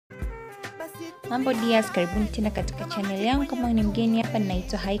Mambo dias, karibuni tena katika channel yangu. Kama ni mgeni hapa,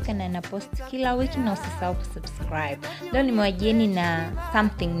 ninaitwa Ika na napost kila wiki, na usisahau kusubscribe. Leo nimewajieni na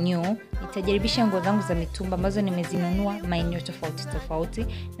something new. Nitajaribisha nguo zangu za mitumba ambazo nimezinunua maeneo tofauti,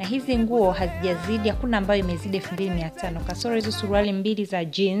 na hizi nguo hazijazidi, hakuna ambayo imezidi 2500 kasoro hizo suruali mbili za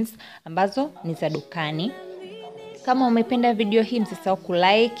jeans ambazo ni za dukani. Kama umependa video hii, msisahau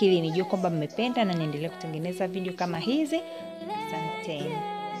kulike ili nijue kwamba mmependa na niendelee kutengeneza video kama hizi. Asante.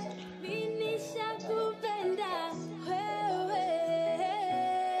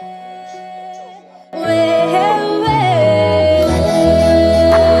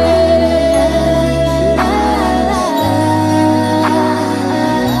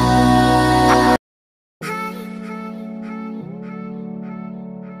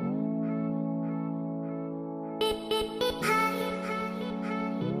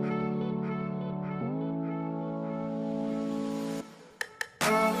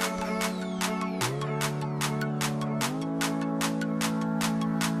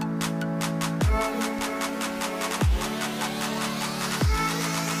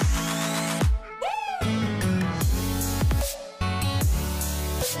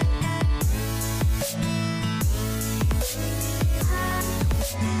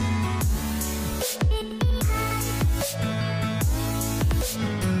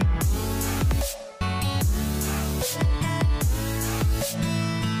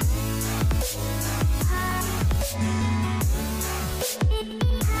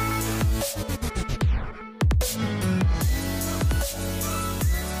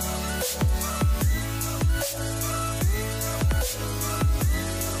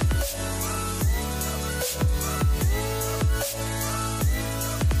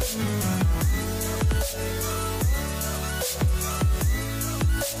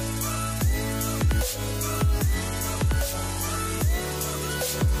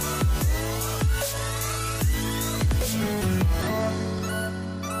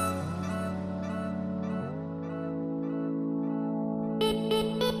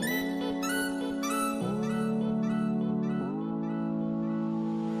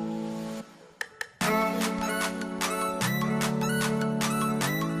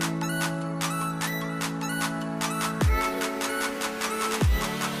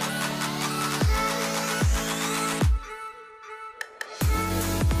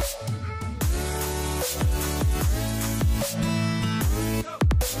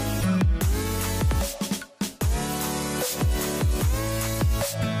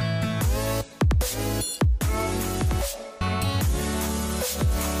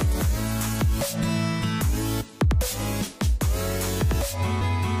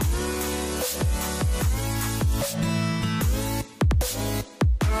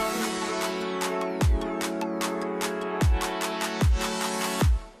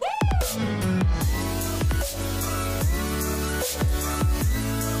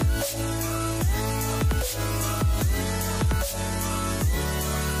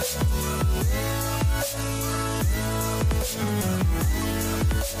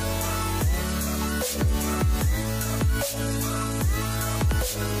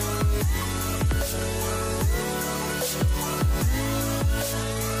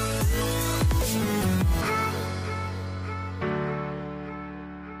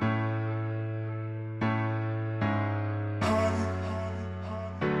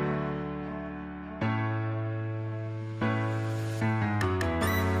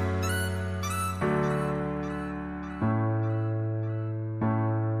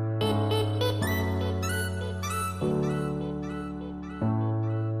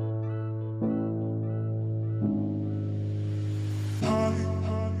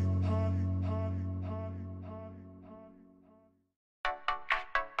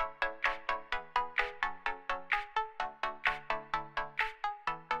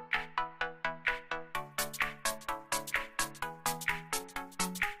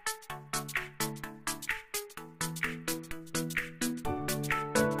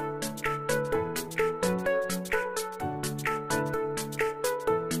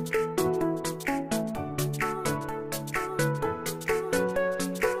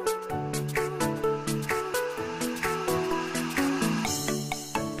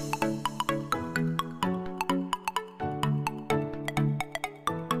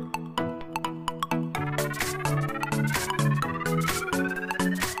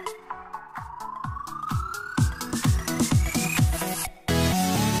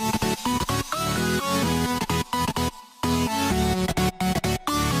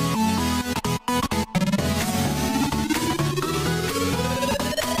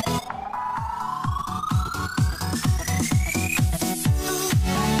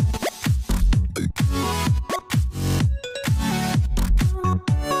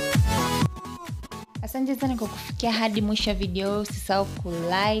 Asante sana kwa kufikia hadi mwisho wa video. Usisahau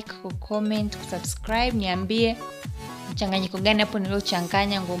kulike, kucomment, kusubscribe. Niambie mchanganyiko gani hapo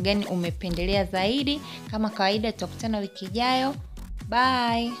niliochanganya, nguo gani umependelea zaidi. Kama kawaida tutakutana wiki ijayo.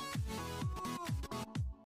 Bye.